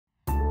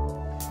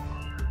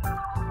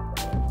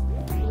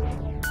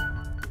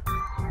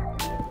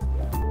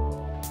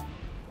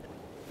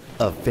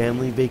A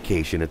family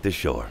vacation at the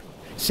shore,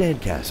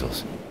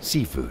 sandcastles,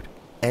 seafood,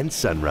 and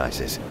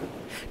sunrises.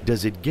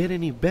 Does it get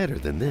any better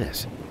than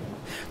this?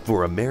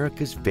 For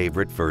America's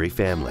favorite furry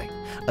family,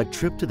 a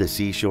trip to the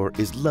seashore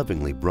is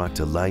lovingly brought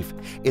to life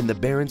in the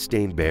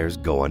Berenstain Bears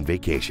Go on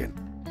Vacation.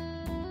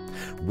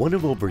 One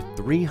of over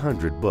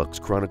 300 books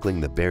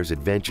chronicling the bear's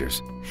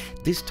adventures,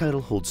 this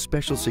title holds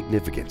special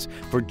significance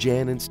for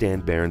Jan and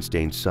Stan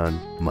Berenstain's son,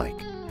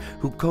 Mike,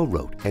 who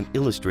co-wrote and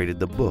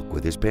illustrated the book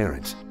with his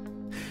parents.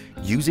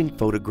 Using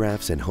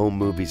photographs and home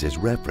movies as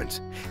reference,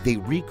 they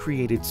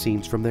recreated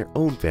scenes from their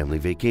own family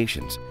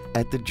vacations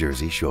at the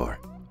Jersey Shore.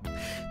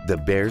 The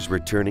Bears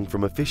Returning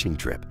from a Fishing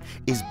Trip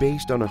is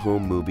based on a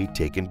home movie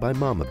taken by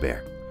Mama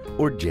Bear,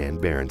 or Jan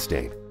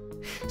Berenstain.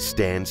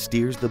 Stan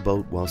steers the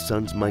boat while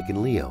sons Mike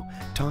and Leo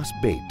toss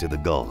bait to the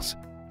gulls.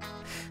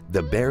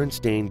 The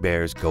Berenstain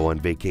Bears Go on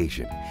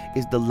Vacation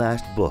is the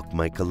last book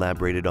Mike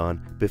collaborated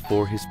on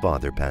before his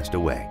father passed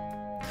away.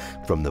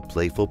 From the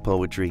playful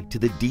poetry to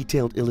the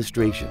detailed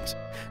illustrations,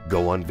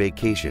 Go on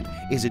Vacation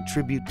is a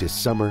tribute to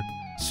summer,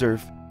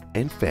 surf,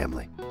 and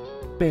family,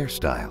 bear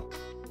style.